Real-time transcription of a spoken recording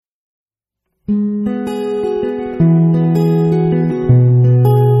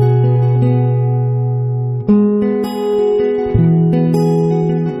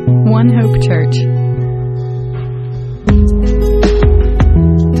Church.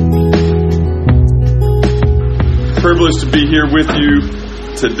 Privileged to be here with you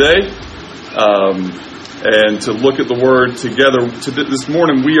today and to look at the Word together. This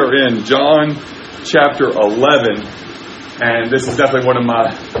morning we are in John chapter 11, and this is definitely one of my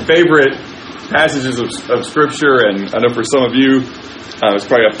favorite passages of Scripture, and I know for some of you it's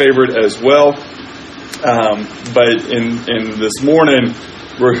probably a favorite as well. But in this morning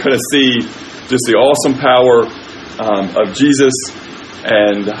we're going to see just the awesome power of Jesus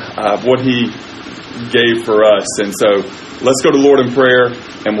and what He gave for us. And so let's go to Lord in prayer,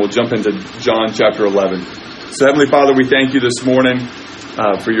 and we'll jump into John chapter 11. So Heavenly Father, we thank you this morning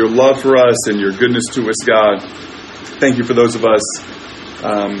for your love for us and your goodness to us, God. Thank you for those of us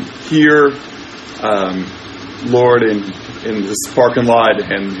here, Lord, in this parking lot,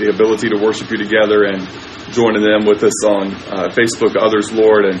 and the ability to worship you together, and joining them with us on Facebook, others,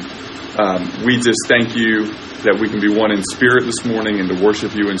 Lord. And we just thank you that we can be one in spirit this morning and to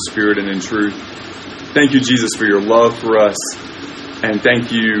worship you in spirit and in truth. Thank you, Jesus, for your love for us, and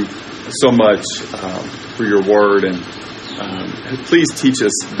thank you so much for your word, and please teach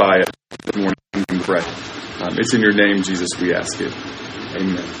us by it this morning and pray. It's in your name, Jesus, we ask it.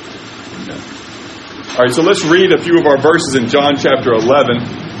 Amen. Amen. All right, so let's read a few of our verses in John chapter 11.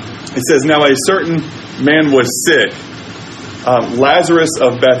 It says, "Now a certain man was sick, Lazarus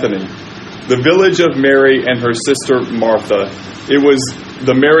of Bethany, the village of Mary and her sister Martha. It was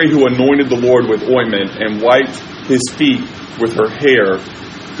the Mary who anointed the Lord with ointment and wiped his feet with her hair,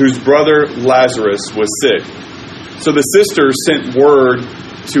 whose brother Lazarus was sick. So the sisters sent word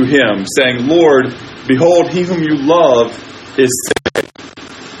to him, saying, 'Lord, behold, he whom you love is sick.'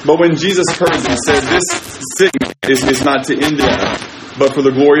 But when Jesus heard it, he said, 'This sickness is not to end death, but for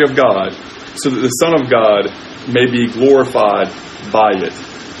the glory of God, so that the Son of God may be glorified by it.'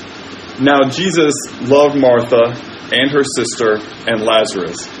 Now Jesus loved Martha and her sister and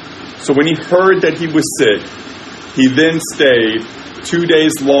Lazarus. So when he heard that he was sick, he then stayed 2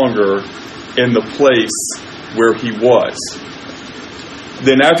 days longer in the place where he was.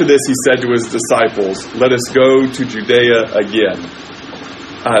 Then after this he said to his disciples, 'Let us go to Judea again.'"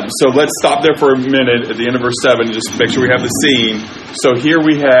 So let's stop there for a minute at the end of verse 7 and just make sure we have the scene. So here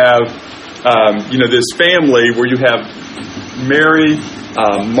we have this family where you have Mary,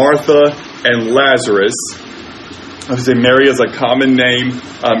 Martha, and Lazarus. I would say Mary is a common name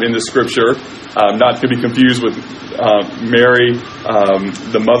in the Scripture, not to be confused with Mary,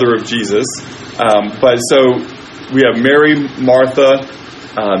 the mother of Jesus. But so we have Mary, Martha,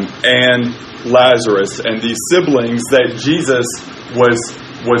 and Lazarus, and these siblings that Jesus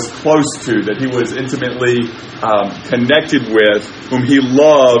was close to, that he was intimately connected with, whom he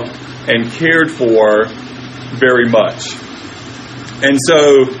loved and cared for very much. And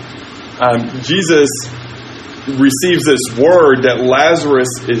so Jesus receives this word that Lazarus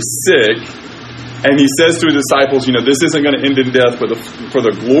is sick, and he says to his disciples, this isn't going to end in death, but for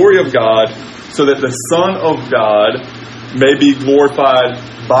the glory of God, so that the Son of God may be glorified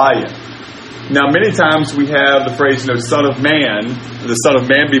by it. Now, many times we have the phrase, Son of Man, the Son of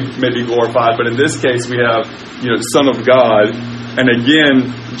Man may be glorified, but in this case we have, Son of God, and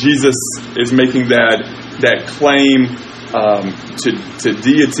again, Jesus is making that claim to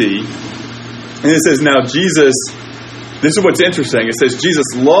deity. And it says, now Jesus, this is what's interesting. It says, Jesus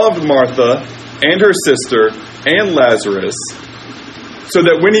loved Martha and her sister and Lazarus, so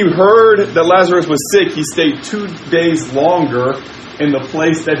that when he heard that Lazarus was sick, he stayed 2 days longer in the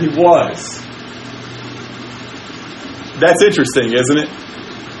place that he was. That's interesting, isn't it?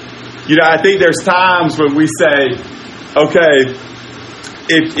 I think there's times when we say, okay,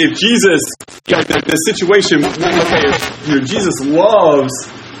 if Jesus, the situation, okay, if Jesus loves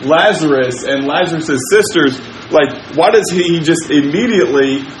Lazarus and Lazarus' sisters, why does he just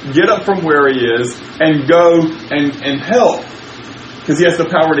immediately get up from where he is and go and help? Because he has the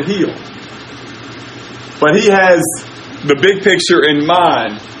power to heal. But he has the big picture in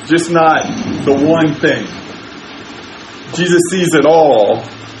mind, just not the one thing. Jesus sees it all,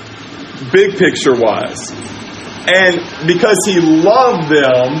 big picture wise. And because he loved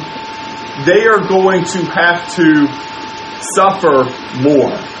them, they are going to have to suffer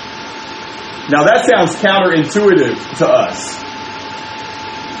more. Now that sounds counterintuitive to us.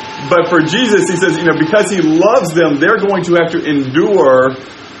 But for Jesus, he says, because he loves them, they're going to have to endure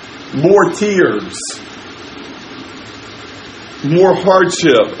more tears, more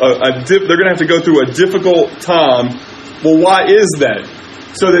hardship. They're going to have to go through a difficult time. Well, why is that?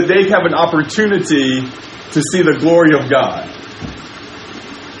 So that they have an opportunity to see the glory of God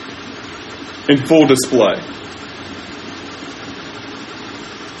in full display.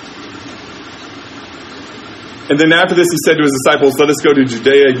 And then after this, he said to his disciples, "Let us go to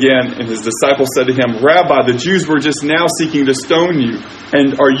Judea again." And his disciples said to him, "Rabbi, the Jews were just now seeking to stone you,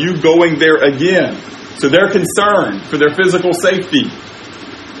 and are you going there again?" So they're concerned for their physical safety.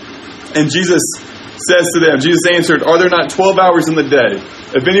 And Jesus says to them, Jesus answered, "Are there not 12 hours in the day?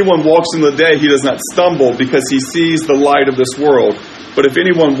 If anyone walks in the day, he does not stumble because he sees the light of this world. But if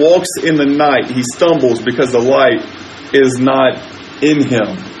anyone walks in the night, he stumbles because the light is not in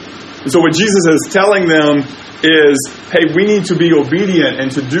him." And so what Jesus is telling them is, hey, we need to be obedient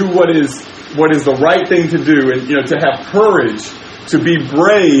and to do what is the right thing to do, and to have courage, to be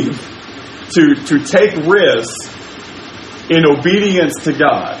brave, to take risks in obedience to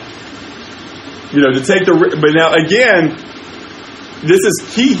God. To take but now again, this is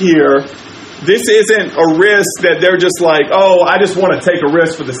key here. This isn't a risk that they're just like, oh, I just want to take a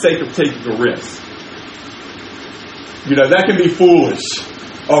risk for the sake of taking a risk. That can be foolish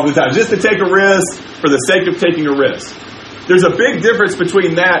all the time. Just to take a risk for the sake of taking a risk. There's a big difference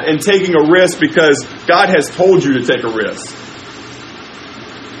between that and taking a risk because God has told you to take a risk.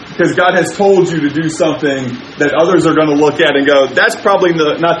 Because God has told you to do something that others are going to look at and go, that's probably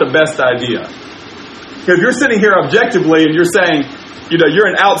not the best idea. If you're sitting here objectively and you're saying, you're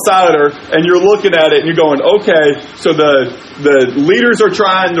an outsider and you're looking at it and you're going, okay, so the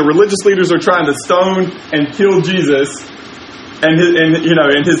religious leaders are trying to stone and kill Jesus, and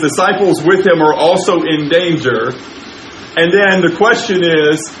his disciples with him are also in danger. And then the question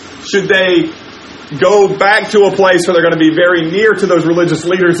is, should they go back to a place where they're going to be very near to those religious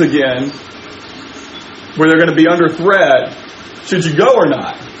leaders again, where they're going to be under threat? Should you go or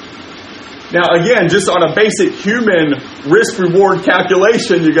not? Now, again, just on a basic human risk-reward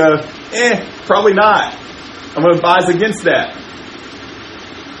calculation, you go, probably not. I'm going to advise against that.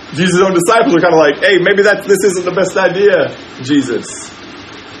 Jesus' own disciples are kind of like, hey, maybe this isn't the best idea, Jesus.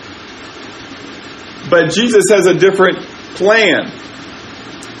 But Jesus has a different plan.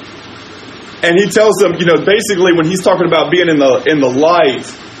 And he tells them, basically when he's talking about being in the light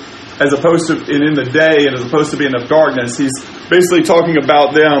as opposed to in the day and as opposed to being in the darkness, he's basically talking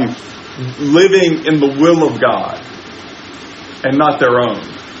about them living in the will of God and not their own.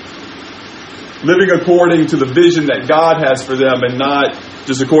 Living according to the vision that God has for them and not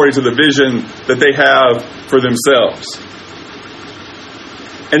just according to the vision that they have for themselves.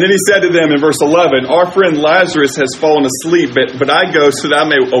 And then he said to them in verse 11, "Our friend Lazarus has fallen asleep, but I go so that I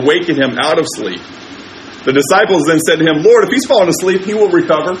may awaken him out of sleep." The disciples then said to him, "Lord, if he's fallen asleep, he will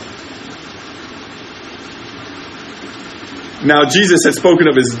recover." Now Jesus had spoken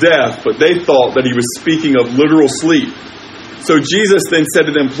of his death, but they thought that he was speaking of literal sleep. So Jesus then said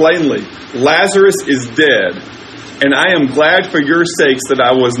to them plainly, "Lazarus is dead, and I am glad for your sakes that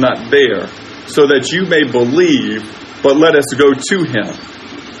I was not there, so that you may believe, but let us go to him."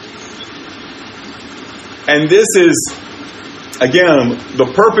 And this is, again, the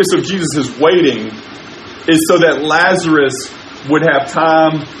purpose of Jesus' waiting is so that Lazarus would have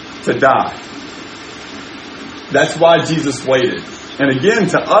time to die. That's why Jesus waited. And again,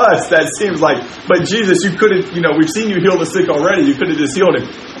 to us, that seems like, but Jesus, you could have, we've seen you heal the sick already. You could have just healed him.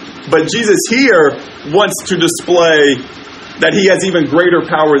 But Jesus here wants to display that he has even greater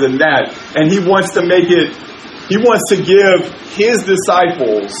power than that. And he wants to give his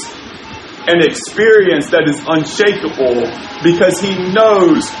disciples an experience that is unshakable because he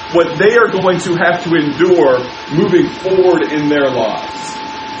knows what they are going to have to endure moving forward in their lives.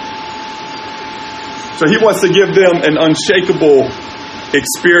 So he wants to give them an unshakable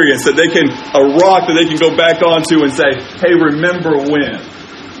experience a rock that they can go back onto and say, hey, remember when?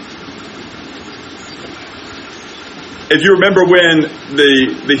 If you remember when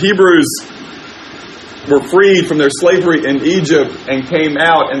the Hebrews were freed from their slavery in Egypt and came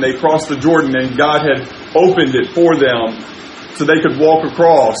out and they crossed the Jordan and God had opened it for them so they could walk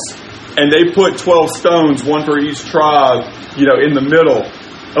across, and they put 12 stones, one for each tribe, in the middle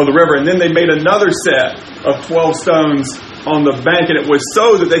of the river, and then they made another set of 12 stones on the bank, and it was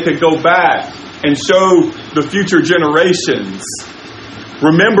so that they could go back and show the future generations.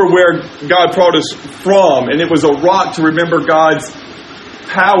 Remember where God brought us from, and it was a rock to remember God's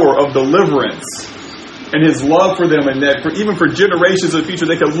power of deliverance and his love for them, and that even for generations of the future,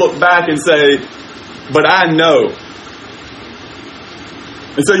 they could look back and say, but I know.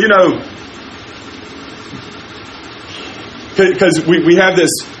 And so, because we have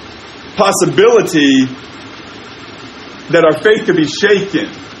this possibility that our faith could be shaken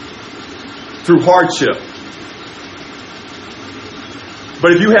through hardship.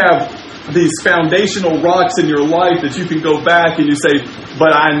 But if you have these foundational rocks in your life that you can go back and you say,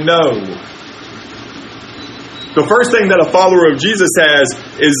 but I know. The first thing that a follower of Jesus has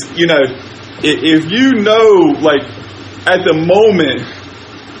is, if you know, like, at the moment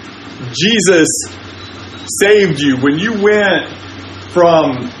Jesus saved you, when you went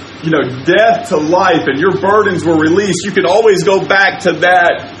from, death to life and your burdens were released, you can always go back to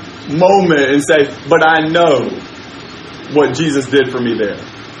that moment and say, but I know what Jesus did for me there.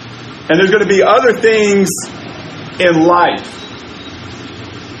 And there's going to be other things in life.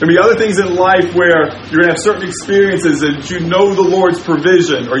 There'll be other things in life where you're going to have certain experiences that you know the Lord's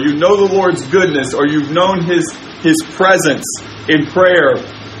provision, or you know the Lord's goodness, or you've known His presence in prayer.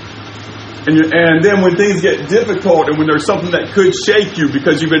 And then when things get difficult and when there's something that could shake you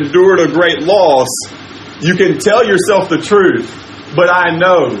because you've endured a great loss, you can tell yourself the truth. But I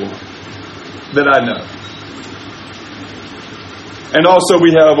know that I know. And also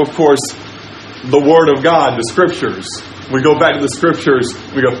we have, of course, the Word of God, the Scriptures. We go back to the Scriptures.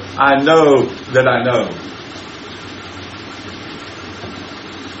 We go, I know that I know.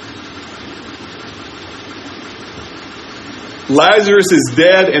 Lazarus is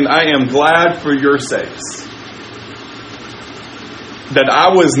dead, and I am glad for your sakes that I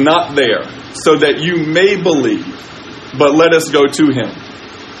was not there, so that you may believe. But let us go to him.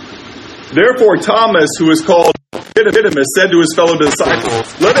 Therefore Thomas, who is called Didymus, said to his fellow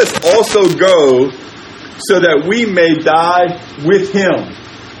disciples, let us also go, so that we may die with him.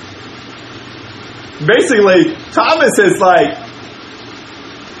 Basically, Thomas is like,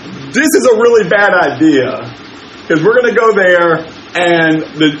 this is a really bad idea. Because we're going to go there, and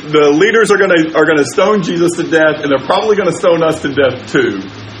the leaders are going to stone Jesus to death, and they're probably going to stone us to death too.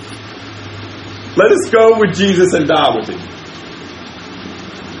 Let us go with Jesus and die with him.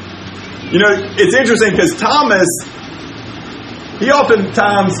 It's interesting because Thomas, he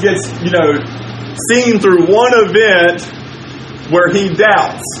oftentimes gets, seen through one event where he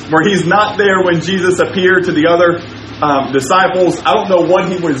doubts, where he's not there when Jesus appeared to the other disciples. I don't know what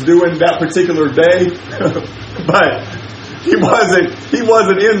he was doing that particular day, but he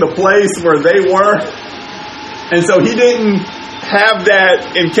wasn't in the place where they were, and so he didn't have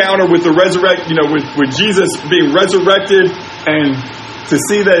that encounter with the with Jesus being resurrected, and to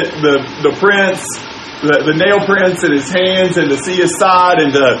see that the prints, the nail prints in his hands, and to see his side,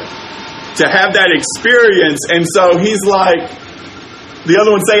 and to have that experience. And so he's like, the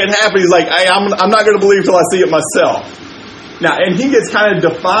other one say it happened. He's like, hey, I'm not going to believe till I see it myself. Now, and he gets kind of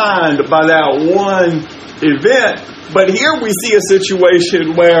defined by that one event. But here we see a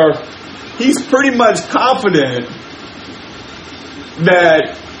situation where he's pretty much confident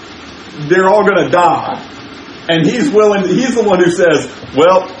that they're all going to die. And he's the one who says,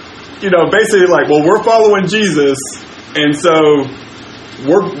 well, basically like, well, we're following Jesus. And so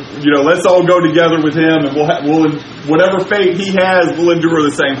let's all go together with him, and we'll whatever fate he has, we'll endure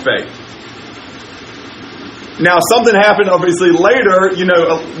the same fate. Now, something happened obviously later,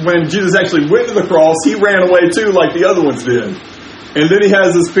 when Jesus actually went to the cross, he ran away too, like the other ones did. And then he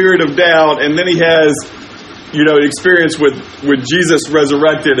has this period of doubt, and then he has, experience with Jesus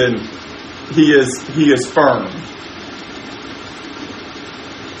resurrected, and he is firm.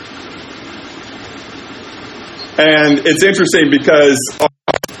 And it's interesting because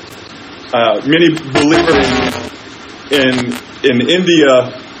many believers in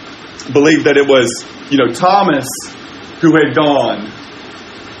India believe that it was Thomas who had gone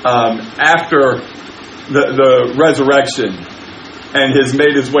after the resurrection and has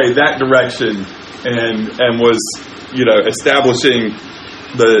made his way that direction and was establishing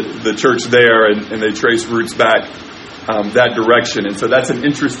the church there, and they trace roots back that direction. And so that's an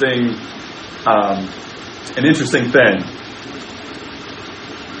interesting thing.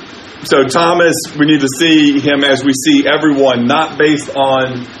 So Thomas, we need to see him as we see everyone, not based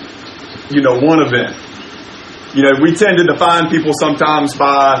on one event. We tend to define people sometimes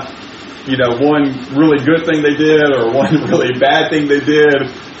by one really good thing they did or one really bad thing they did,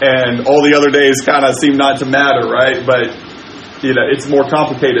 and all the other days kind of seem not to matter, right? But it's more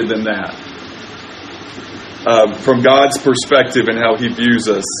complicated than that. From God's perspective and how he views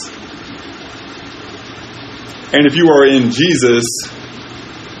us. And if you are in Jesus,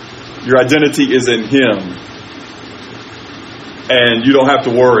 your identity is in him. And you don't have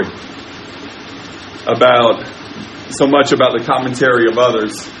to worry so much about the commentary of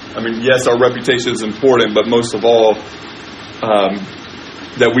others. I mean, yes, our reputation is important, but most of all,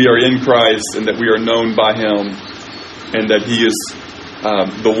 that we are in Christ and that we are known by him, and that he is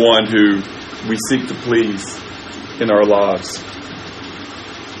the one who we seek to please in our lives.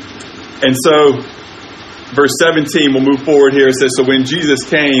 And so, verse 17, we'll move forward here. It says, so when Jesus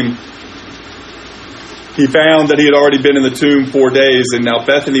came, he found that he had already been in the tomb 4 days, and now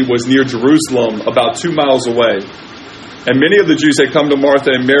Bethany was near Jerusalem, about 2 miles away, And many of the Jews had come to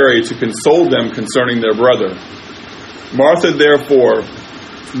Martha and Mary to console them concerning their brother. Martha, therefore,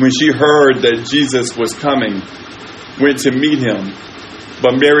 when she heard that Jesus was coming, went to meet him,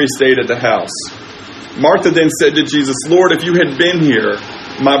 but Mary stayed at the house. Martha then said to Jesus, Lord, if you had been here,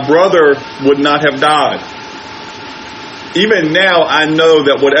 my brother would not have died. Even now I know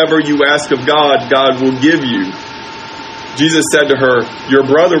that whatever you ask of God, God will give you. Jesus said to her, your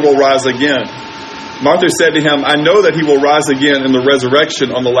brother will rise again. Martha said to him, I know that he will rise again in the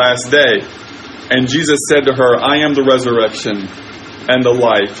resurrection on the last day. And Jesus said to her, I am the resurrection and the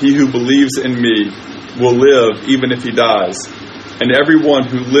life. He who believes in me will live even if he dies. And everyone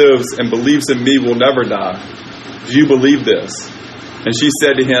who lives and believes in me will never die. Do you believe this? And she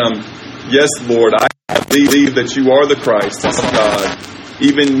said to him, yes, Lord, I believe that you are the Christ, the Son of God,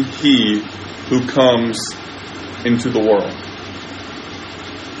 even he who comes into the world.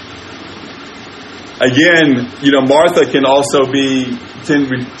 Again, Martha can also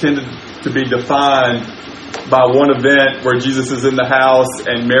tended to be defined by one event where Jesus is in the house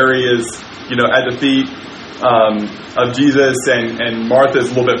and Mary is, at the feet of Jesus, and Martha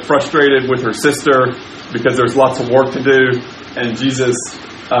is a little bit frustrated with her sister because there's lots of work to do, and Jesus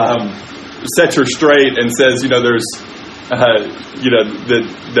sets her straight and says, that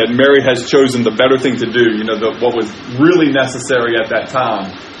Mary has chosen the better thing to do, what was really necessary at that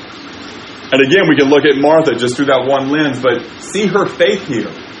time. And again, we can look at Martha just through that one lens, but see her faith here.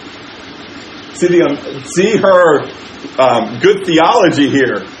 See her good theology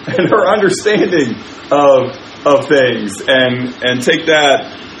here and her understanding of things, and take that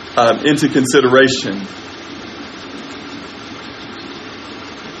into consideration.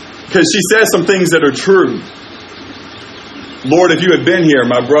 Because she says some things that are true. Lord, if you had been here,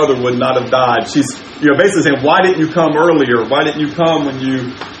 my brother would not have died. She's basically saying, why didn't you come earlier? Why didn't you come when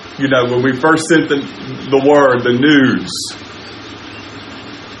when we first sent the word, the news?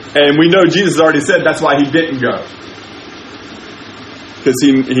 And we know Jesus already said that's why he didn't go. Because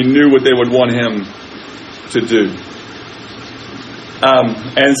he knew what they would want him to do.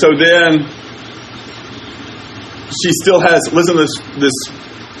 And so then she still has, listen to this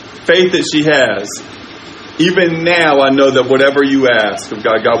faith that she has. Even now I know that whatever you ask of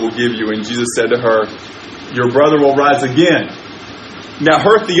God, God will give you. And Jesus said to her, your brother will rise again. Now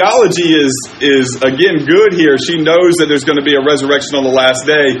her theology is again good here. She knows that there's going to be a resurrection on the last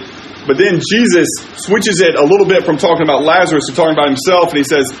day. But then Jesus switches it a little bit from talking about Lazarus to talking about himself. And he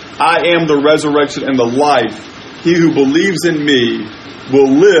says, I am the resurrection and the life. He who believes in me will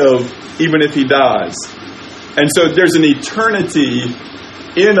live even if he dies. And so there's an eternity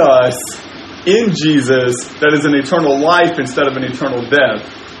in us, in Jesus, that is an eternal life instead of an eternal death.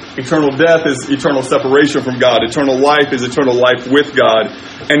 Eternal death is eternal separation from God. Eternal life is eternal life with God.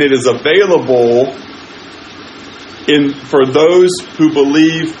 And it is available for those who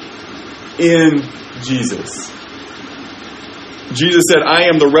believe in Jesus. Jesus said, I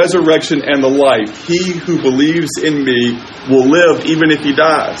am the resurrection and the life. He who believes in me will live even if he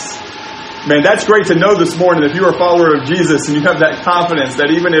dies. Man, that's great to know this morning. If you're a follower of Jesus and you have that confidence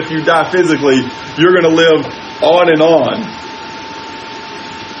that even if you die physically, you're going to live on and on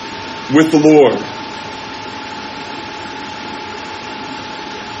with the Lord.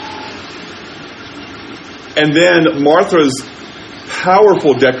 And then Martha's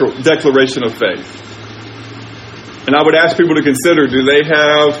powerful declaration of faith. And I would ask people to consider, do they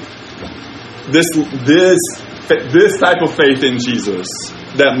have this type of faith in Jesus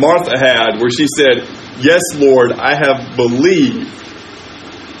that Martha had, where she said, yes, Lord, I have believed.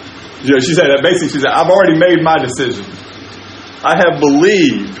 She said, I've already made my decision. I have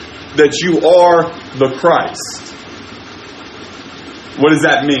believed that you are the Christ. What does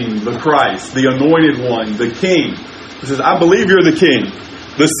that mean? The Christ, the anointed one, the King. He says, I believe you're the King,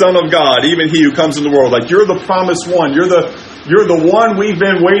 the Son of God, even he who comes in the world. Like, you're the promised one. You're the one we've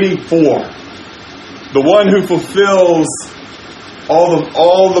been waiting for. The one who fulfills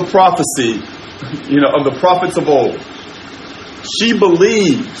all the prophecy, of the prophets of old. She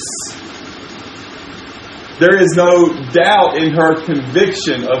believes. There is no doubt in her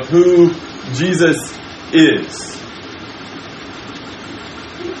conviction of who Jesus is.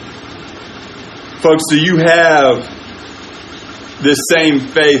 Folks, do you have this same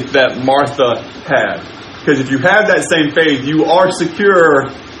faith that Martha had? Because if you have that same faith, you are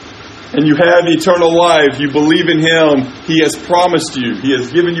secure and you have eternal life. You believe in him. He has promised you. He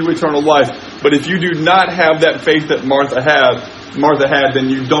has given you eternal life. But if you do not have that faith that Martha had, then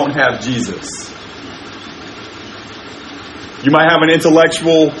you don't have Jesus. You might have an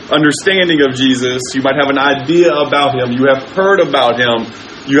intellectual understanding of Jesus. You might have an idea about him. You have heard about him.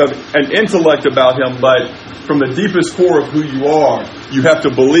 You have an intellect about him, but from the deepest core of who you are, you have to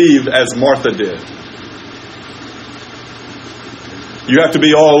believe as Martha did. You have to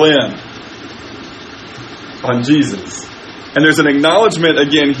be all in on Jesus. And there's an acknowledgement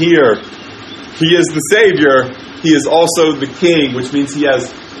again here. He is the Savior. He is also the King, which means he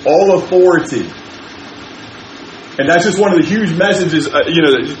has all authority. And that's just one of the huge messages,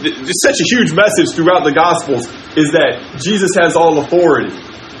 just such a huge message throughout the Gospels, is that Jesus has all authority.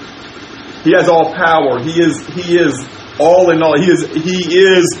 He has all power. He is all in all. He is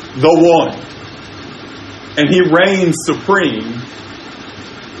the one. And he reigns supreme.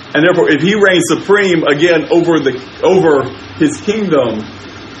 And therefore, if he reigns supreme again over his kingdom,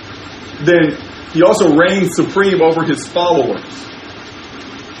 then he also reigns supreme over his followers.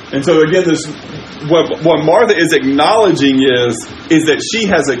 And so again, what Martha is acknowledging is that she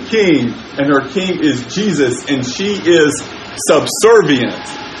has a king, and her king is Jesus, and she is subservient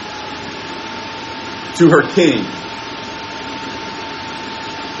to her king.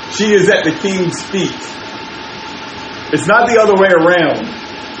 She is at the king's feet. It's not the other way around.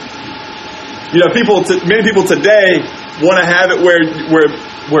 Many people today want to have it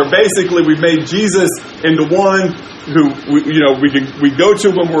where basically we've made Jesus into one who we go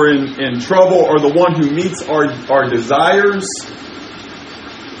to when we're in trouble, or the one who meets our desires,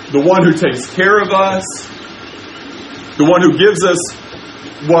 the one who takes care of us, the one who gives us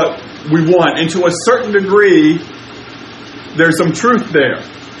what we want. And to a certain degree, there's some truth there.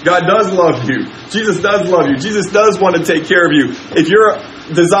 God does love you. Jesus does love you. Jesus does want to take care of you. If your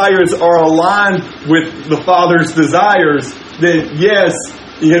desires are aligned with the Father's desires, then yes,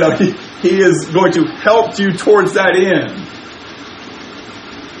 He is going to help you towards that end.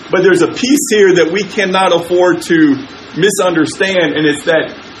 But there's a piece here that we cannot afford to misunderstand, and it's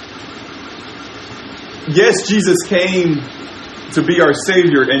that, yes, Jesus came to be our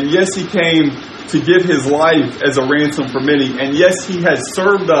Savior, and yes, He came to give His life as a ransom for many, and yes, He has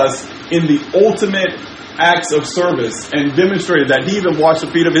served us in the ultimate acts of service and demonstrated that. He even washed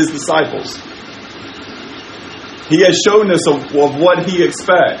the feet of His disciples. He has shown us of what He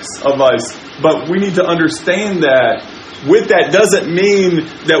expects of us, but we need to understand that. With that doesn't mean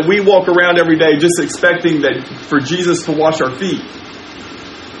that we walk around every day just expecting that for Jesus to wash our feet.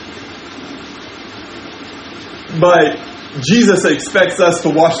 But Jesus expects us to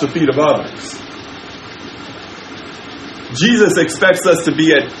wash the feet of others. Jesus expects us to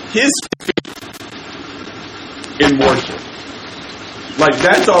be at His feet in worship. Like,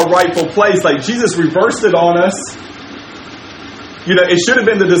 that's our rightful place. Like, Jesus reversed it on us. It should have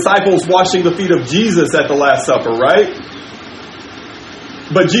been the disciples washing the feet of Jesus at the Last Supper, right?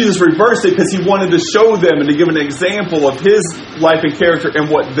 But Jesus reversed it because He wanted to show them and to give an example of His life and character and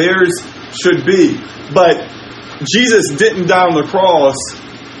what theirs should be. But Jesus didn't die on the cross,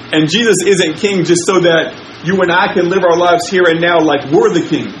 and Jesus isn't king just so that you and I can live our lives here and now like we're the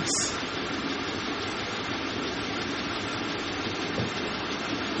kings.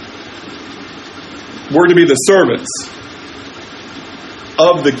 We're to be the servants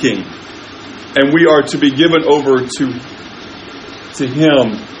of the King, and we are to be given over to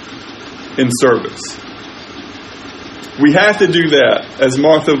Him in service. We have to do that, as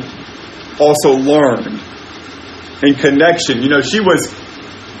Martha also learned, in connection.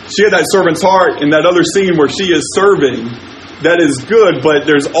 She had that servant's heart in that other scene where she is serving. That is good, but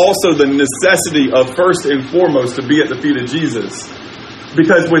there's also the necessity of first and foremost to be at the feet of Jesus.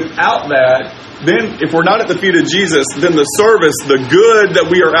 Because without that, then if we're not at the feet of Jesus, then the service, the good that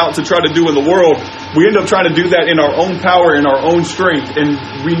we are out to try to do in the world, we end up trying to do that in our own power, in our own strength. And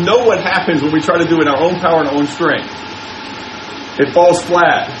we know what happens when we try to do it in our own power and our own strength. It falls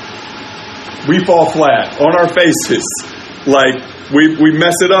flat. We fall flat on our faces. Like, we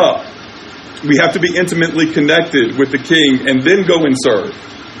mess it up. We have to be intimately connected with the King and then go and serve.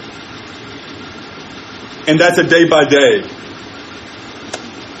 And that's a day by day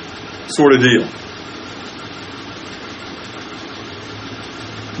sort of deal.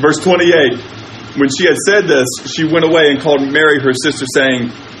 Verse 28, when she had said this, she went away and called Mary, her sister,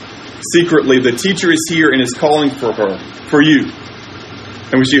 saying secretly, "The teacher is here and is calling for you."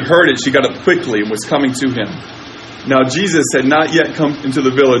 And when she heard it, she got up quickly and was coming to him. Now Jesus had not yet come into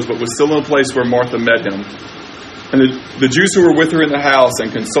the village, but was still in a place where Martha met him. And the Jews who were with her in the house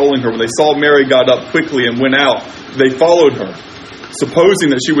and consoling her, when they saw Mary got up quickly and went out, they followed her,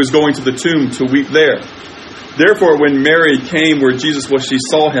 supposing that she was going to the tomb to weep there. Therefore, when Mary came where Jesus was, she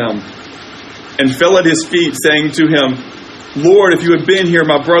saw him and fell at his feet, saying to him, "Lord, if you had been here,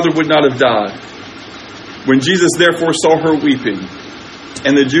 my brother would not have died." When Jesus therefore saw her weeping,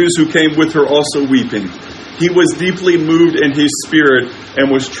 and the Jews who came with her also weeping, He was deeply moved in his spirit and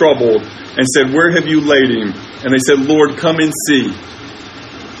was troubled and said, "Where have you laid him?" And they said, "Lord, come and see."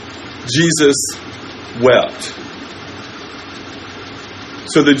 Jesus wept.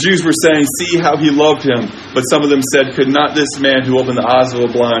 So the Jews were saying, "See how he loved him." But some of them said, "Could not this man who opened the eyes of the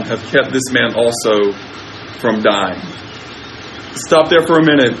blind have kept this man also from dying?" Stop there for a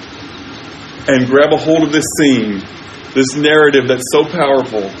minute and grab a hold of this scene, this narrative that's so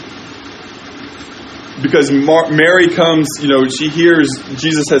powerful. Because Mary comes, she hears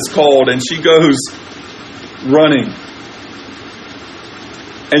Jesus has called and she goes running.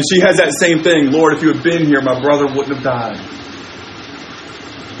 And she has that same thing. "Lord, if you had been here, my brother wouldn't have died."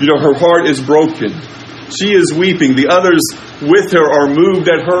 Her heart is broken. She is weeping. The others with her are moved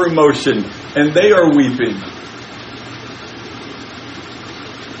at her emotion, and they are weeping.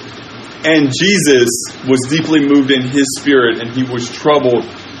 And Jesus was deeply moved in his spirit, and he was troubled.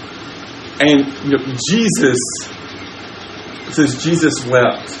 And Jesus, it says Jesus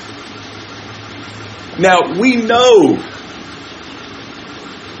wept. Now, we know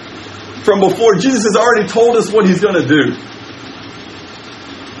from before, Jesus has already told us what he's going to do.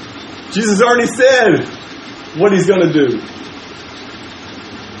 Jesus already said what he's going to do.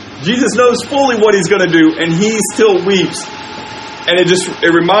 Jesus knows fully what he's going to do, and he still weeps. And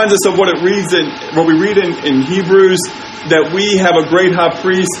it reminds us of what we read in Hebrews, that we have a great high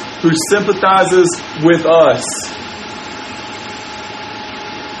priest who sympathizes with us.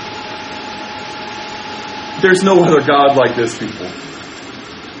 There's no other God like this, people.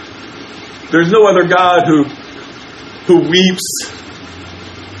 There's no other God who weeps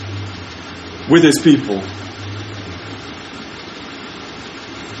with his people.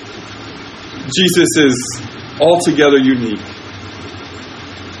 Jesus is altogether unique.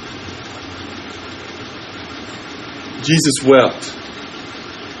 Jesus wept.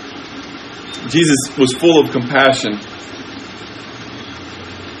 Jesus was full of compassion.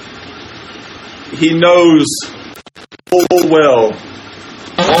 He knows full well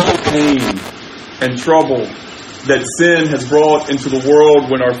all the pain and trouble that sin has brought into the world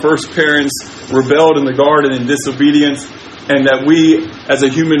when our first parents rebelled in the garden in disobedience, and that we as a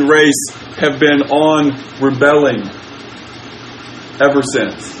human race have been on rebelling ever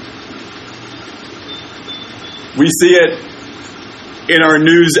since. We see it in our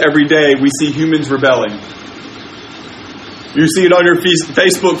news every day. We see humans rebelling. You see it on your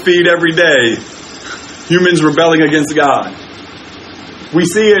Facebook feed every day. Humans rebelling against God. We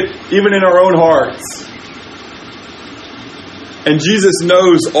see it even in our own hearts. And Jesus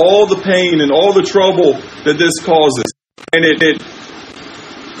knows all the pain and all the trouble that this causes. And it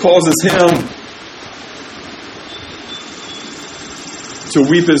causes him to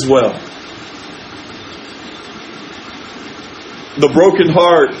weep as well. The broken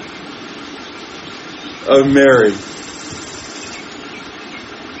heart of Mary,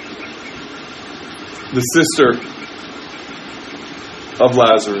 the sister of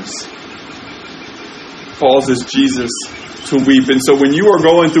Lazarus, causes Jesus to weep. And so when you are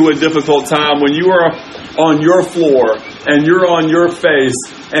going through a difficult time, when you are on your floor and you're on your face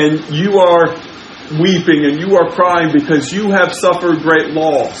and you are weeping and you are crying because you have suffered great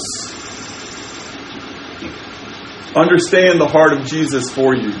loss, understand the heart of Jesus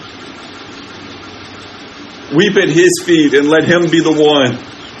for you. Weep at his feet and let him be the one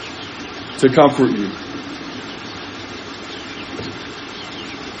to comfort you.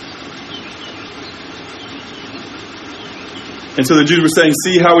 And so the Jews were saying,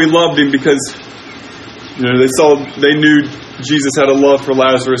 "See how he loved him," because they knew Jesus had a love for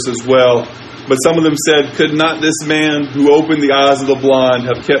Lazarus as well. But some of them said, "Could not this man who opened the eyes of the blind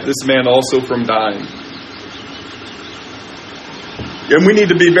have kept this man also from dying?" And we need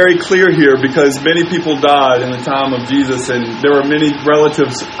to be very clear here, because many people died in the time of Jesus, and there were many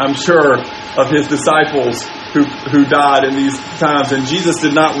relatives, I'm sure, of his disciples who died in these times, and Jesus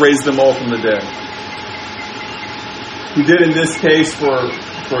did not raise them all from the dead. He did in this case for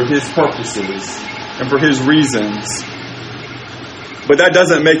his purposes and for his reasons. But that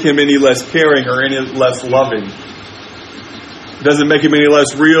doesn't make him any less caring or any less loving. It doesn't make him any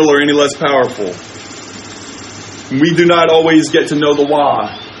less real or any less powerful. We do not always get to know the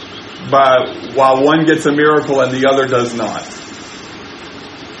why one gets a miracle and the other does not.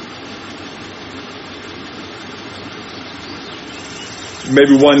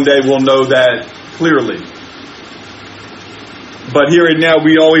 Maybe one day we'll know that clearly. But here and now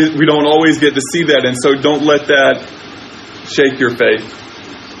we don't always get to see that, and so don't let that shake your faith.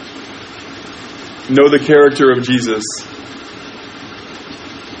 Know the character of Jesus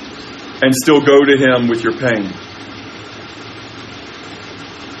and still go to him with your pain.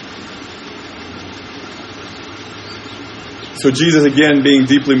 So Jesus, again, being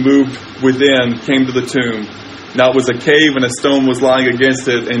deeply moved within, came to the tomb. Now it was a cave, and a stone was lying against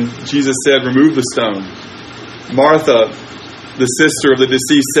it. And Jesus said, "Remove the stone." Martha, the sister of the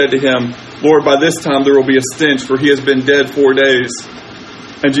deceased, said to him, "Lord, by this time there will be a stench, for he has been dead 4 days."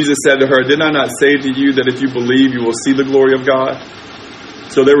 And Jesus said to her, "Did I not say to you that if you believe, you will see the glory of God?"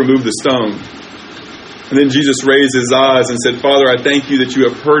 So they removed the stone. And then Jesus raised his eyes and said, "Father, I thank you that you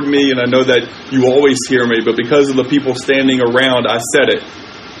have heard me, and I know that you always hear me. But because of the people standing around, I said it,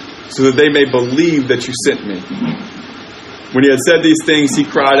 so that they may believe that you sent me." When he had said these things, he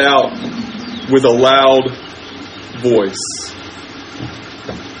cried out with a loud voice,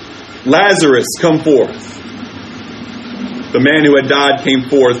 "Lazarus, come forth." The man who had died came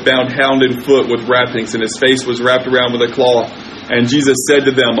forth, bound hand and foot with wrappings, and his face was wrapped around with a cloth. And Jesus said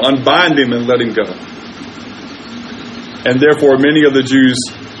to them, "Unbind him and let him go." And therefore many of the Jews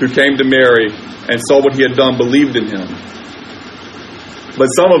who came to Mary and saw what he had done believed in him. But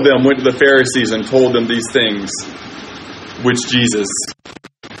some of them went to the Pharisees and told them these things which Jesus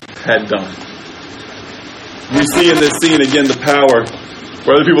had done. We see in this scene again the power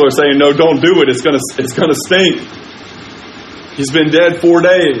where other people are saying, "No, don't do it. It's gonna stink." He's been dead 4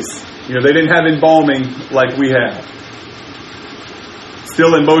 days. They didn't have embalming like we have.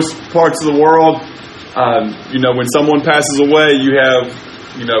 Still, in most parts of the world, when someone passes away, you have,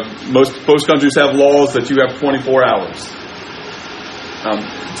 most countries have laws that you have 24 hours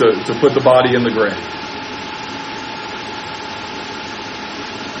to put the body in the grave.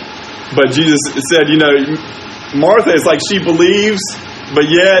 But Jesus said, Martha is like she believes, but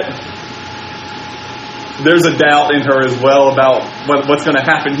yet there's a doubt in her as well about what's going to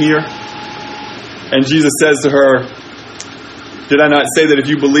happen here. And Jesus says to her, "Did I not say that if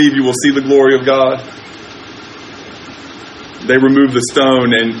you believe, you will see the glory of God?" They removed the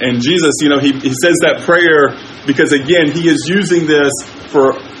stone. And Jesus, he says that prayer because, again, he is using this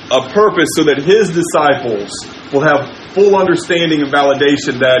for a purpose so that his disciples will have full understanding and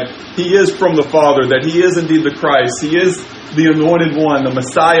validation that he is from the Father, that he is indeed the Christ, he is the anointed one, the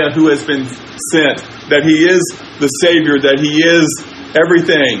Messiah who has been sent, that he is the Savior, that he is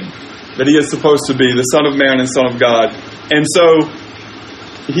everything that he is supposed to be, the Son of Man and Son of God. And so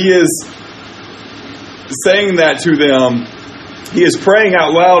he is saying that to them. He is praying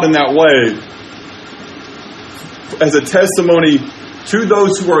out loud in that way as a testimony to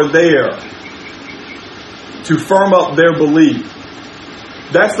those who are there to firm up their belief.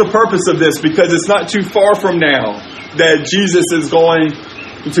 That's the purpose of this, because it's not too far from now that Jesus is going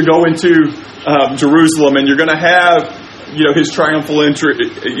to go into Jerusalem, and you're going to have his triumphal entry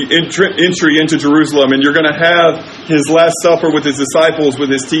into Jerusalem, and you're going to have his Last Supper with his disciples, with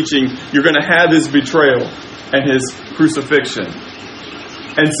his teaching. You're going to have his betrayal and his crucifixion.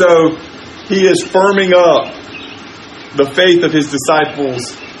 And so he is firming up the faith of his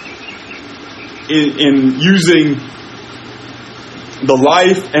disciples in using the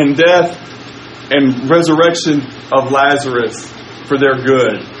life and death and resurrection of Lazarus for their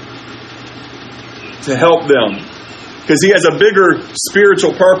good, to help them, because he has a bigger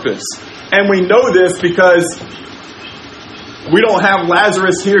spiritual purpose. And we know this because we don't have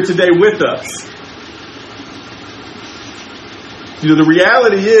Lazarus here today with us. The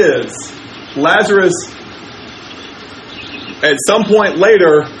reality is, Lazarus, at some point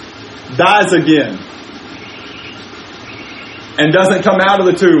later, dies again and doesn't come out of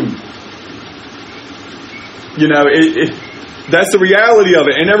the tomb. That's the reality of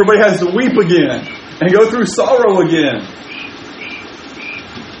it. And everybody has to weep again and go through sorrow again.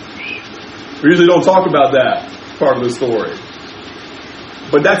 We usually don't talk about that part of the story.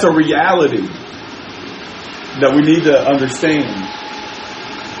 But that's a reality that we need to understand.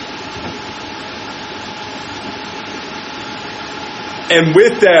 And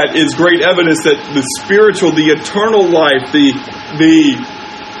with that is great evidence that the spiritual, the eternal life,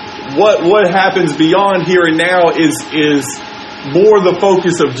 what happens beyond here and now is more the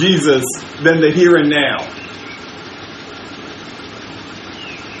focus of Jesus than the here and now.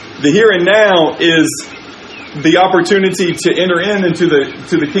 The here and now is the opportunity to enter into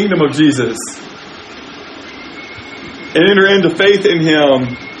the kingdom of Jesus and enter into faith in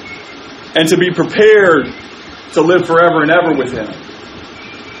him and to be prepared to live forever and ever with him.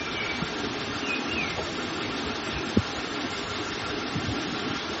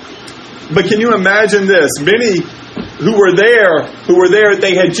 But can you imagine this? Many who were there,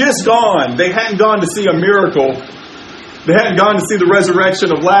 they had just gone. They hadn't gone to see a miracle. They hadn't gone to see the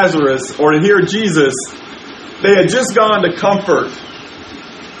resurrection of Lazarus or to hear Jesus. They had just gone to comfort.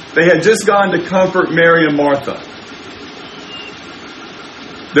 They had just gone to comfort Mary and Martha,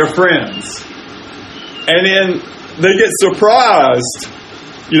 their friends. And in they get surprised.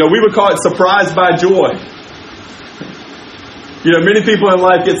 We would call it surprised by joy. Many people in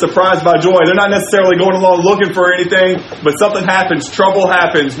life get surprised by joy. They're not necessarily going along looking for anything, but something happens, trouble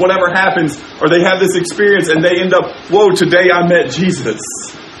happens, whatever happens, or they have this experience and they end up, whoa, today I met Jesus.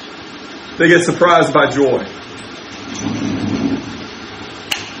 They get surprised by joy.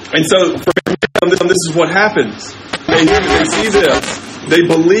 And so, for them, this is what happens. They see this. They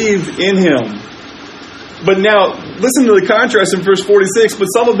believe in Him. But now, listen to the contrast in verse 46. But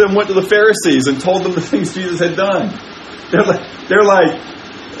some of them went to the Pharisees and told them the things Jesus had done. They're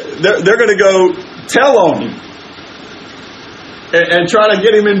going to go tell on Him and try to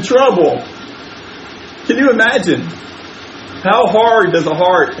get Him in trouble. Can you imagine? How hard does a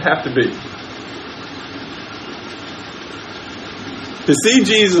heart have to be? To see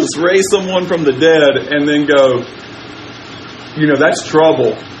Jesus raise someone from the dead and then go, that's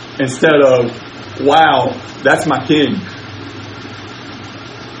trouble, instead of, wow, that's my King.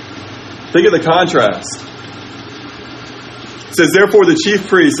 Think of the contrast. It says, therefore the chief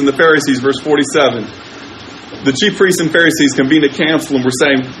priests and the Pharisees, verse 47, the chief priests and Pharisees convened a council and were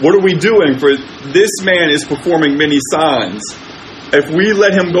saying, what are we doing? For this man is performing many signs. If we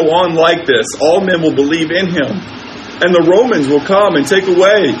let him go on like this, all men will believe in him. And the Romans will come and take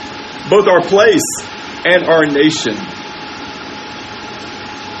away both our place and our nation.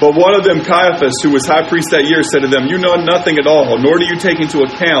 But one of them, Caiaphas, who was high priest that year, said to them, you know nothing at all, nor do you take into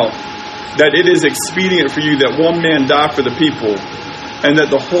account that it is expedient for you that one man die for the people, and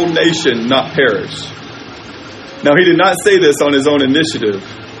that the whole nation not perish. Now he did not say this on his own initiative,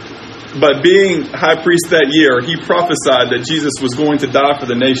 but being high priest that year, he prophesied that Jesus was going to die for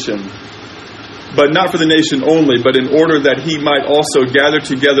the nation, but not for the nation only, but in order that he might also gather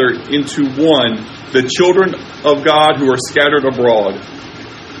together into one the children of God who are scattered abroad.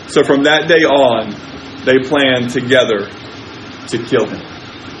 So from that day on, they planned together to kill him.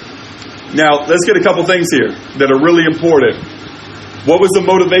 Now, let's get a couple things here that are really important. What was the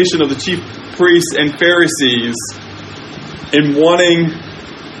motivation of the chief priests and Pharisees in wanting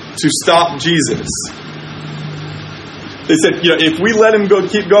to stop Jesus? They said, if we let him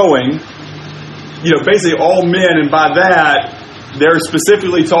keep going, basically all men, and by that, they're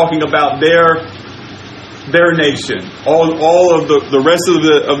specifically talking about their nation. All of the rest of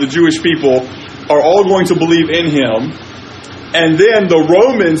the Jewish people are all going to believe in him. And then the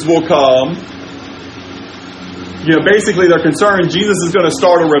Romans will come. Basically they're concerned Jesus is going to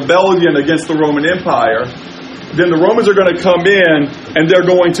start a rebellion against the Roman Empire. Then the Romans are going to come in and they're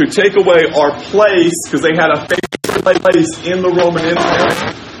going to take away our place, because they had a favorite place in the Roman Empire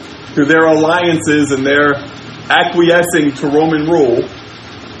through their alliances and their acquiescing to Roman rule.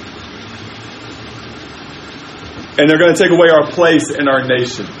 And they're going to take away our place in our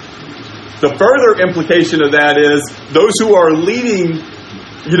nation. The further implication of that is those who are leading,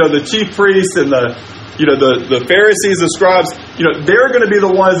 the chief priests and the Pharisees, the scribes, they're going to be the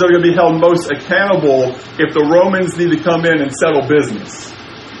ones that are going to be held most accountable if the Romans need to come in and settle business.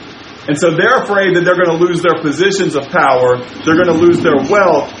 And so they're afraid that they're going to lose their positions of power. They're going to lose their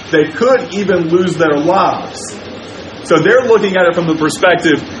wealth. They could even lose their lives. So they're looking at it from the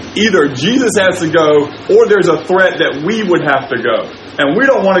perspective, either Jesus has to go or there's a threat that we would have to go. And we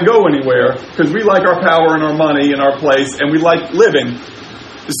don't want to go anywhere because we like our power and our money and our place and we like living.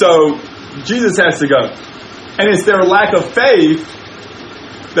 So Jesus has to go. And it's their lack of faith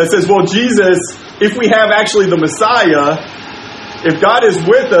that says, well, Jesus, if we have actually the Messiah, if God is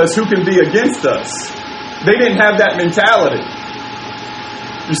with us, who can be against us? They didn't have that mentality.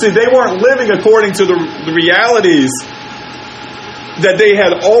 You see, they weren't living according to the realities that they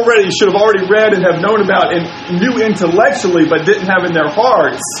should have already read and have known about and knew intellectually, but didn't have in their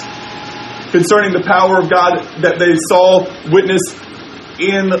hearts concerning the power of God that they saw witnessed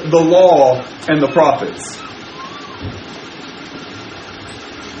in the law and the prophets.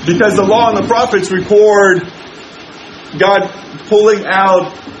 Because the law and the prophets record God pulling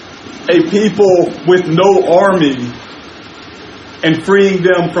out a people with no army and freeing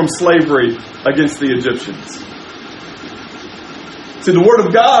them from slavery against the Egyptians. See, the Word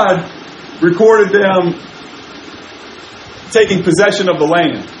of God recorded them taking possession of the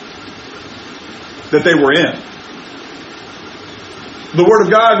land that they were in. The Word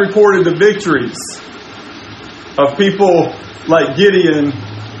of God recorded the victories of people like Gideon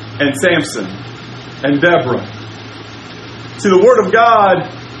and Samson and Deborah. See, the Word of God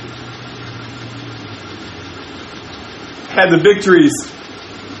had the victories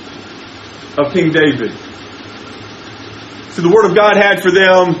of King David. See, the Word of God had for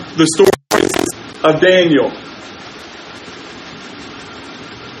them the stories of Daniel.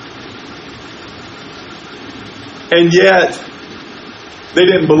 And yet, they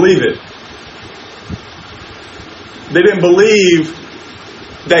didn't believe it. They didn't believe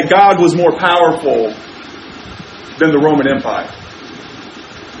that God was more powerful than the Roman Empire.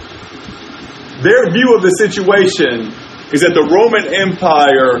 Their view of the situation is that the Roman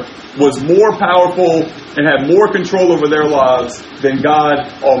Empire was more powerful and had more control over their lives than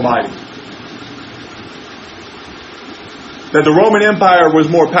God Almighty. That the Roman Empire was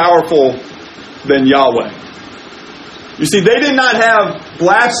more powerful than Yahweh. You see, they did not have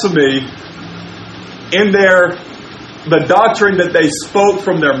blasphemy in the doctrine that they spoke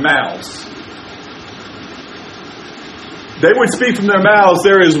from their mouths. They would speak from their mouths,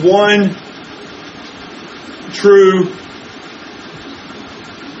 there is one true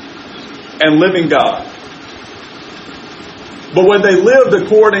and living God. But what they lived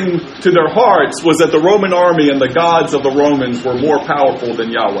according to their hearts was that the Roman army and the gods of the Romans were more powerful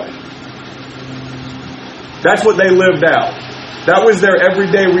than Yahweh. That's what they lived out. That was their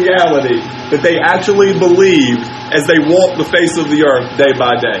everyday reality that they actually believed as they walked the face of the earth day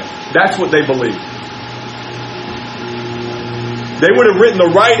by day. That's what they believed. They would have written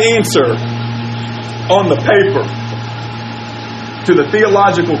the right answer on the paper to the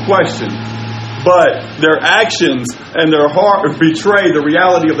theological question, but their actions and their heart betray the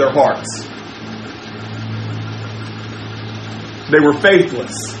reality of their hearts. They were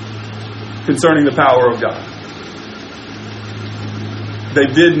faithless concerning the power of God. They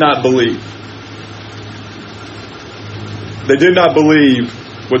did not believe. They did not believe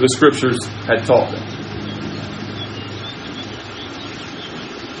what the Scriptures had taught them.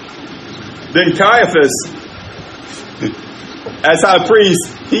 Then Caiaphas, as high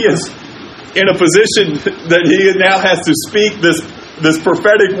priest, he is in a position that he now has to speak this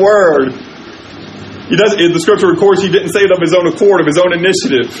prophetic word. The Scripture records he didn't say it of his own accord, of his own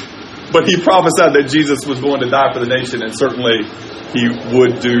initiative, but he prophesied that Jesus was going to die for the nation, and certainly he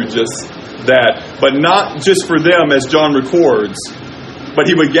would do just that. But not just for them, as John records, but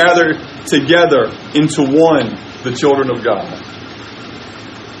he would gather together into one the children of God.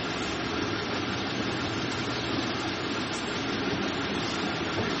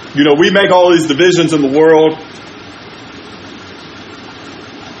 You know, we make all these divisions in the world,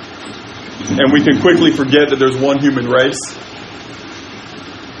 and we can quickly forget that there's one human race.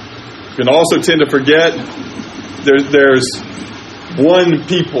 We can also tend to forget there's one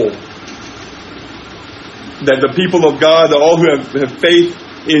people. That the people of God, that all who have faith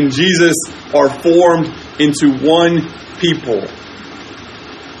in Jesus, are formed into one people.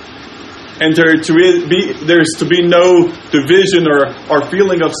 And there's to be no division or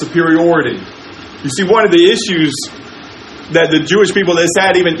feeling of superiority. You see, one of the issues that the Jewish people that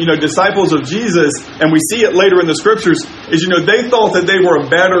had, even disciples of Jesus, and we see it later in the Scriptures, is they thought that they were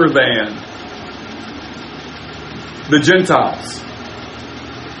better than the Gentiles.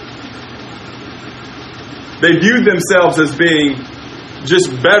 They viewed themselves as being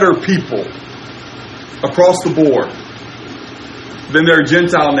just better people across the board than their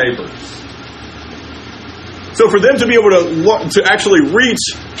Gentile neighbors. So for them to be able to actually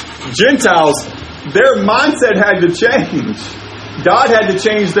reach Gentiles, their mindset had to change. God had to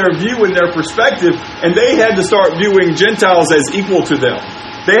change their view and their perspective, and they had to start viewing Gentiles as equal to them.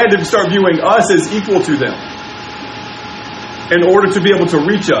 They had to start viewing us as equal to them in order to be able to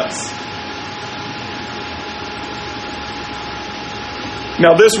reach us.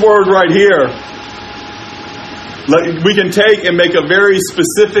 Now this word right here, we can take and make a very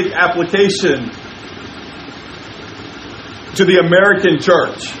specific application to the American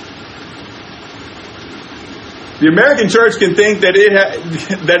church. The American church can think that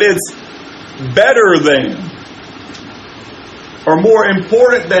it's better than, or more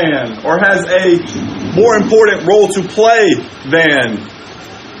important than, or has a more important role to play than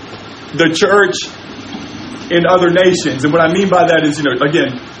the church in other nations. And what I mean by that is,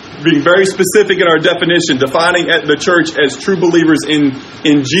 again, being very specific in our definition, defining the church as true believers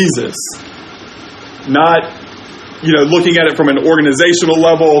in Jesus. Not, looking at it from an organizational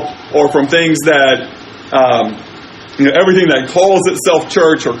level or from things that, everything that calls itself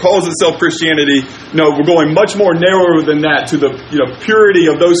church or calls itself Christianity. No, we're going much more narrow than that to the,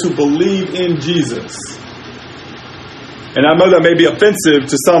 purity of those who believe in Jesus. And I know that may be offensive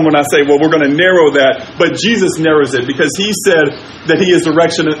to some when I say, well, we're going to narrow that. But Jesus narrows it because he said that he is the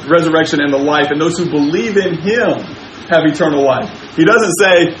resurrection and the life. And those who believe in him have eternal life. He doesn't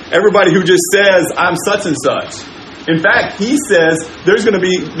say everybody who just says, I'm such and such. In fact, he says there's going to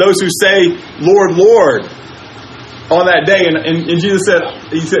be those who say, Lord, Lord, on that day. And Jesus said,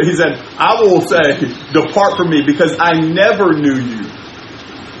 he said, I will say, depart from me because I never knew you.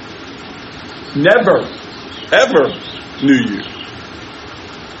 Never. ever knew you.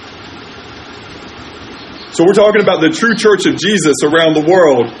 So we're talking about the true church of Jesus around the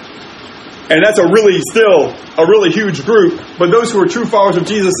world. And that's still a really huge group. But those who are true followers of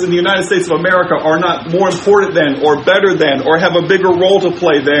Jesus in the United States of America are not more important than, or better than, or have a bigger role to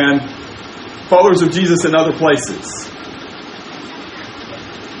play than followers of Jesus in other places.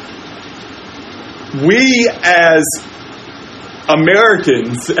 We as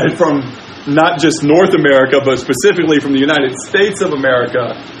Americans, and from not just North America, but specifically from the United States of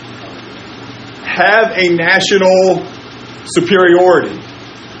America, have a national superiority.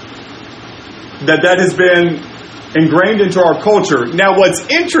 That has been ingrained into our culture. Now, what's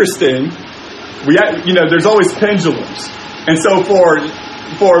interesting, there's always pendulums. And so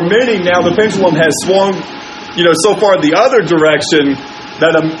for many now, the pendulum has swung, so far the other direction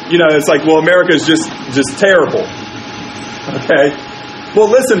that, it's like, well, America is just terrible. Okay? Well,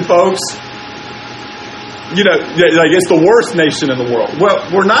 listen, folks. Like it's the worst nation in the world. Well,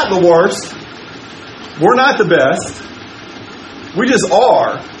 we're not the worst. We're not the best. We just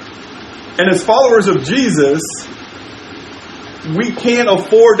are. And as followers of Jesus, we can't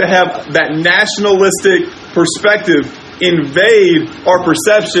afford to have that nationalistic perspective invade our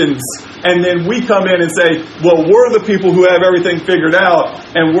perceptions, and then we come in and say, well, we're the people who have everything figured out,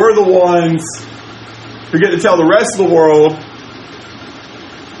 and we're the ones who get to tell the rest of the world,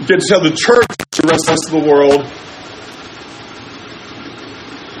 get to tell the church to the rest of the world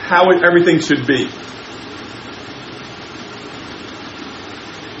how everything should be.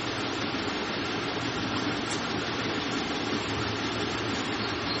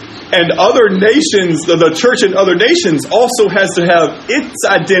 And other nations, the church in other nations also has to have its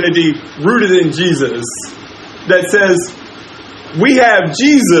identity rooted in Jesus. That says, we have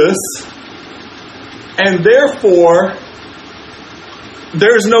Jesus, and therefore,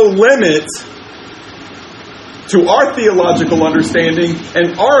 there's no limit to our theological understanding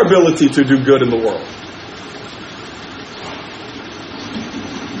and our ability to do good in the world.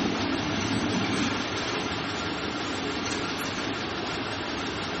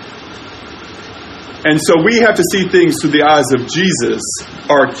 And so we have to see things through the eyes of Jesus,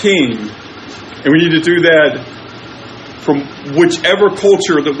 our King. And we need to do that from whichever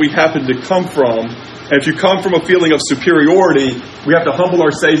culture that we happen to come from. And if you come from a feeling of superiority, we have to humble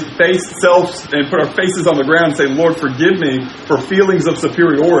our selves and put our faces on the ground and say, Lord, forgive me for feelings of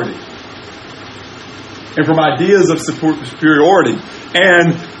superiority. And from ideas of superiority.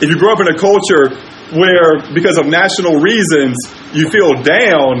 And if you grow up in a culture where, because of national reasons, you feel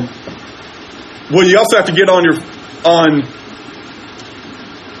down, well, you also have to get on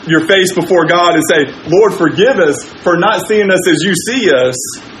your face before God and say, Lord, forgive us for not seeing us as you see us,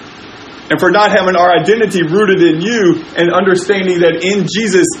 and for not having our identity rooted in you, and understanding that in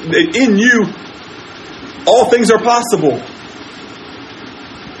Jesus, that in you, all things are possible.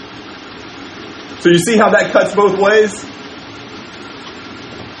 So you see how that cuts both ways?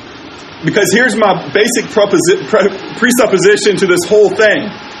 Because here's my basic presupposition to this whole thing.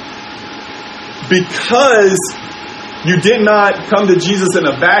 Because you did not come to Jesus in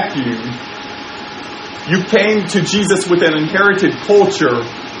a vacuum, you came to Jesus with an inherited culture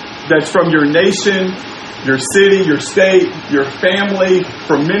that's from your nation, your city, your state, your family,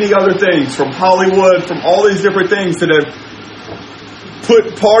 from many other things, from Hollywood, from all these different things that have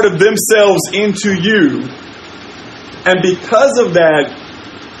put part of themselves into you. And because of that,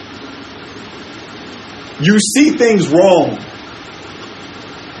 you see things wrong.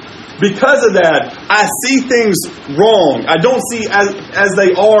 Because of that, I see things wrong. I don't see as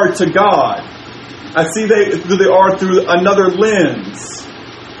they are to God. I see they are through another lens.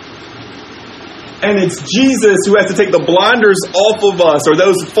 And it's Jesus who has to take the blinders off of us, or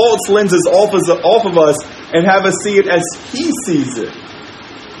those false lenses off of us, and have us see it as He sees it.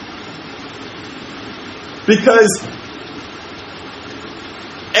 Because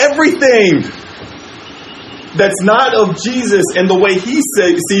everything that's not of Jesus and the way He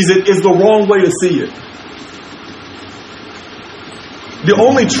sees it is the wrong way to see it. The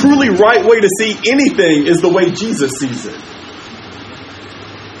only truly right way to see anything is the way Jesus sees it.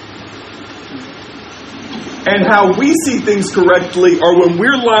 And how we see things correctly are when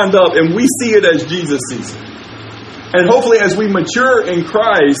we're lined up and we see it as Jesus sees it. And hopefully as we mature in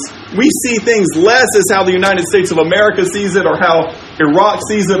Christ, we see things less as how the United States of America sees it, or how Iraq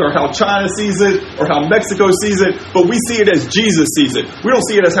sees it, or how China sees it, or how Mexico sees it, but we see it as Jesus sees it. We don't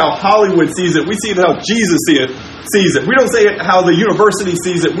see it as how Hollywood sees it. We see it how Jesus sees it. We don't see it how the university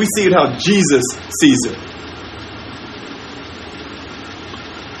sees it. We see it how Jesus sees it.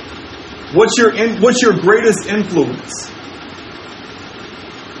 What's your greatest influence?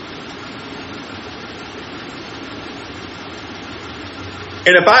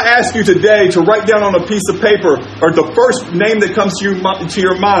 And if I ask you today to write down on a piece of paper, or the first name that comes to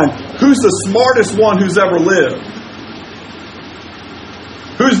your mind, who's the smartest one who's ever lived?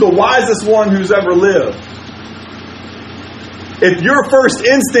 Who's the wisest one who's ever lived? If your first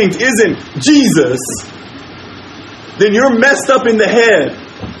instinct isn't Jesus, then you're messed up in the head.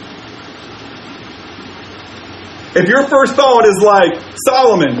 If your first thought is like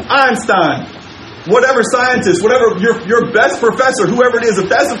Solomon, Einstein, whatever scientist, whatever your best professor, whoever it is, if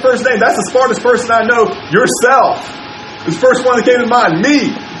that's the first name, that's the smartest person I know, yourself. It's the first one that came to mind. Me.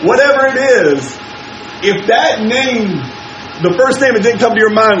 Whatever it is. If that name, the first name that didn't come to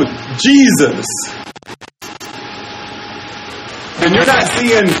your mind was Jesus, then you're not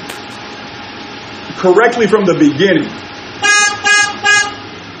seeing correctly from the beginning.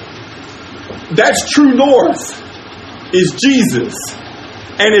 That's true north, is Jesus.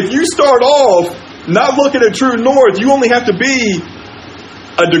 And if you start off not looking at true north, you only have to be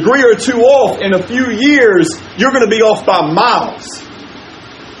a degree or two off. In a few years, you're going to be off by miles.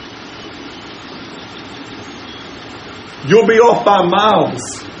 You'll be off by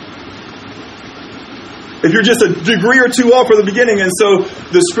miles. If you're just a degree or two off from the beginning. And so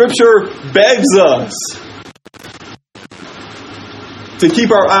the scripture begs us to keep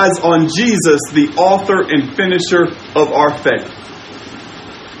our eyes on Jesus, the author and finisher of our faith.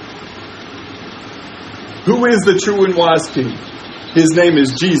 Who is the true and wise King? His name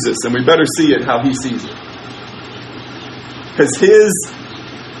is Jesus, and we better see it how he sees it. Because his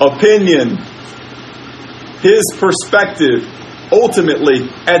opinion, his perspective, ultimately,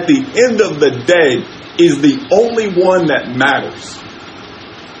 at the end of the day, is the only one that matters.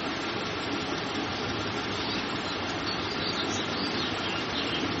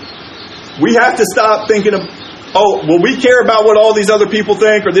 We have to stop thinking of, we care about what all these other people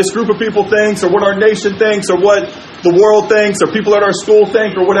think, or this group of people thinks, or what our nation thinks, or what the world thinks, or people at our school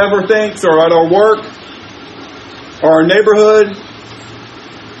think, or whatever thinks, or at our work, or our neighborhood.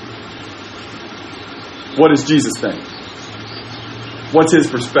 What does Jesus think? What's his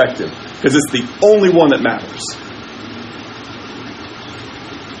perspective? Because it's the only one that matters.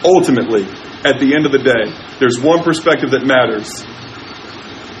 Ultimately, at the end of the day, there's one perspective that matters,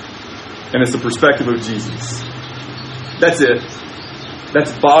 and it's the perspective of Jesus. That's it.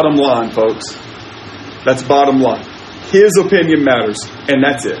 That's bottom line, folks. That's bottom line. His opinion matters, and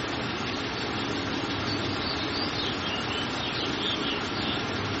that's it.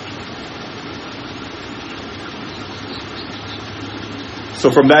 So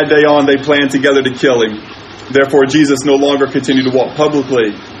from that day on, they planned together to kill him. Therefore, Jesus no longer continued to walk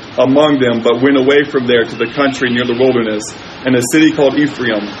publicly among them, but went away from there to the country near the wilderness, in a city called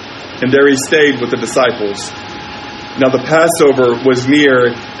Ephraim, and there he stayed with the disciples. Now the Passover was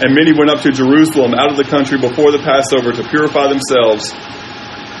near, and many went up to Jerusalem out of the country before the Passover to purify themselves.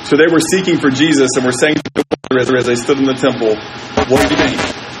 So they were seeking for Jesus and were saying to one another as they stood in the temple, "What do you think?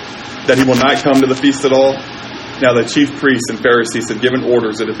 That he will not come to the feast at all?" Now the chief priests and Pharisees had given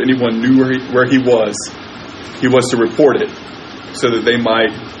orders that if anyone knew where he was to report it, so that they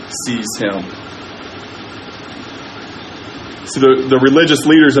might seize him. So the religious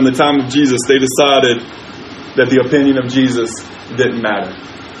leaders in the time of Jesus, they decided that the opinion of Jesus didn't matter.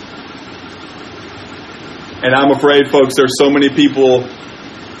 And I'm afraid, folks, there's so many people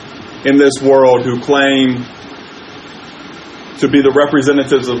in this world who claim to be the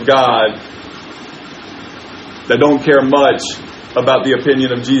representatives of God that don't care much about the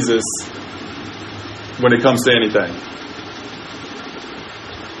opinion of Jesus when it comes to anything.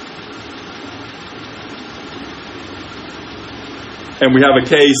 And we have a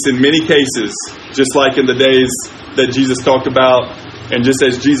case, in many cases, just like in the days that Jesus talked about, and just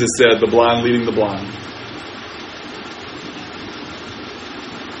as Jesus said, the blind leading the blind.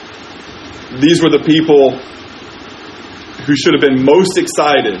 These were the people who should have been most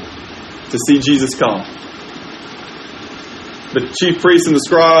excited to see Jesus come. The chief priests and the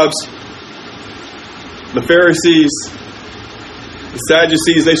scribes, the Pharisees, the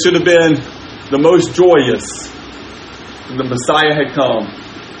Sadducees, they should have been the most joyous. The Messiah had come,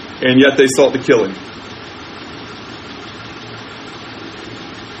 and yet they sought to kill him.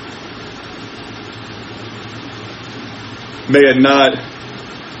 May it not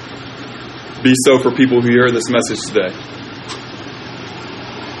be so for people who hear this message today.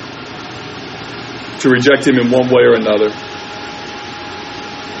 To reject him in one way or another.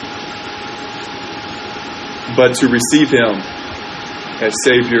 But to receive him as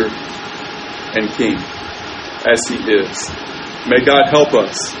Savior and King, as he is. May God help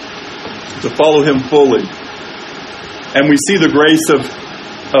us to follow him fully. And we see the grace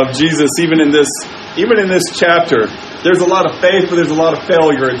of Jesus even in this chapter. There's a lot of faith, but there's a lot of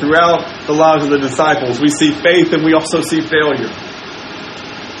failure. And throughout the lives of the disciples, we see faith and we also see failure.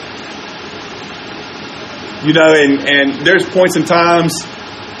 You know, and there's points in times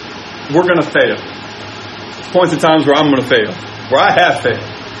we're going to fail. There's points in times where I'm going to fail, where I have failed.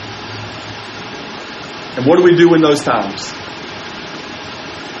 And what do we do in those times?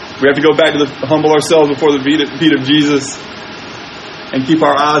 We have to go back to humble ourselves before the feet of Jesus and keep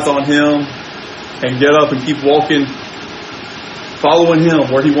our eyes on Him and get up and keep walking, following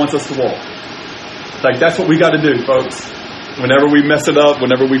Him where He wants us to walk. Like, that's what we got to do, folks. Whenever we mess it up,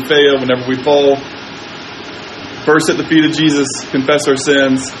 whenever we fail, whenever we fall, first at the feet of Jesus, confess our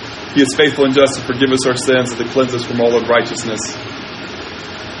sins. He is faithful and just to forgive us our sins and to cleanse us from all unrighteousness.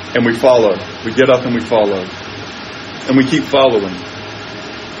 And we follow. We get up and we follow. And we keep following.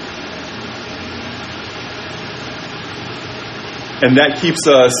 And that keeps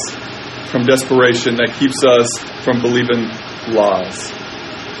us from desperation. That keeps us from believing lies.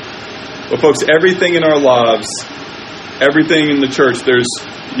 But folks, everything in our lives, everything in the church, there's,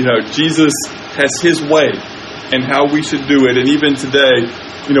 Jesus has His way and how we should do it. And even today,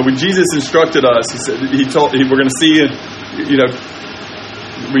 when Jesus instructed us, He said, we're going to see it,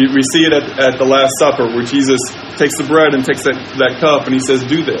 we see it at the Last Supper where Jesus takes the bread and takes that cup and He says,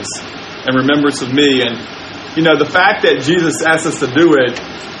 do this in remembrance of me. And, the fact that Jesus asks us to do it,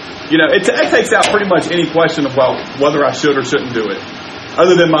 it takes out pretty much any question about whether I should or shouldn't do it.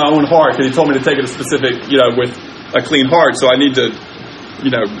 Other than my own heart, because He told me to take it a specific, with a clean heart. So I need to,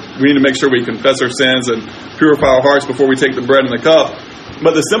 we need to make sure we confess our sins and purify our hearts before we take the bread and the cup.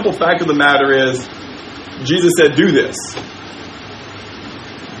 But the simple fact of the matter is, Jesus said, do this.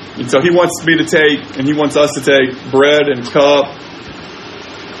 And so He wants me to take, and He wants us to take bread and cup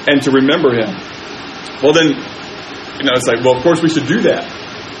and to remember Him. Well then, it's like, well, of course we should do that.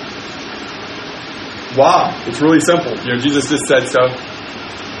 Why? It's really simple. Jesus just said so.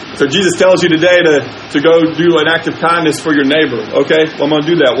 So Jesus tells you today to go do an act of kindness for your neighbor. Okay, well, I'm going to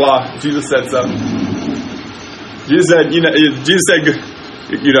do that. Why? Jesus said so. Jesus said, He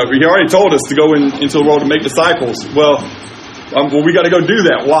already told us to go into the world to make disciples. Well, we got to go do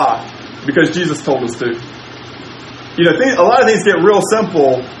that. Why? Because Jesus told us to. A lot of things get real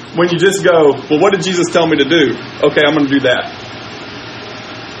simple when you just go, well, what did Jesus tell me to do? Okay, I'm going to do that.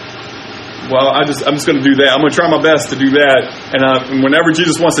 Well, I'm just going to do that. I'm going to try my best to do that. And whenever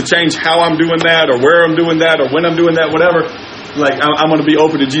Jesus wants to change how I'm doing that, or where I'm doing that, or when I'm doing that, whatever, like I'm going to be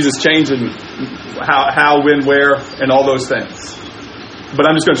open to Jesus changing how, when, where, and all those things. But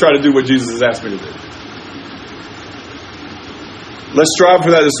I'm just going to try to do what Jesus has asked me to do. Let's strive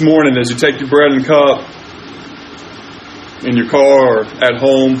for that this morning as you take your bread and cup in your car or at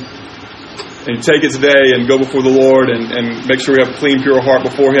home. And you take it today and go before the Lord and make sure we have a clean, pure heart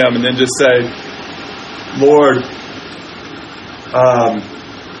before Him. And then just say, Lord,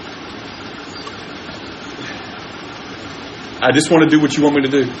 I just want to do what You want me to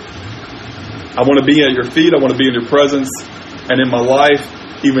do. I want to be at Your feet. I want to be in Your presence. And in my life,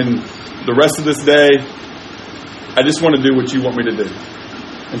 even the rest of this day, I just want to do what You want me to do.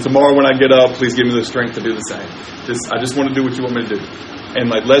 And tomorrow when I get up, please give me the strength to do the same. I just want to do what You want me to do. And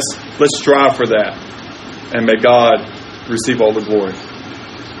let's strive for that. And may God receive all the glory.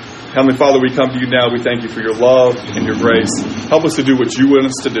 Heavenly Father, we come to You now. We thank You for Your love and Your grace. Help us to do what You want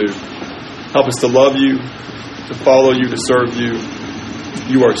us to do. Help us to love You, to follow You, to serve You.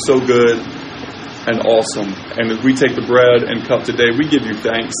 You are so good and awesome. And as we take the bread and cup today, we give You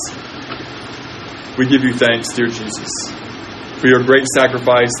thanks. We give You thanks, dear Jesus, for Your great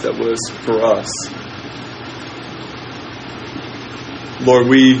sacrifice that was for us. Lord,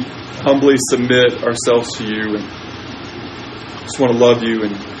 we humbly submit ourselves to You and just want to love You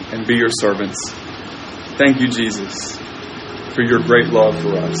and be Your servants. Thank You, Jesus, for Your great love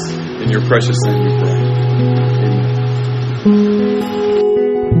for us. In Your precious name we pray. Amen.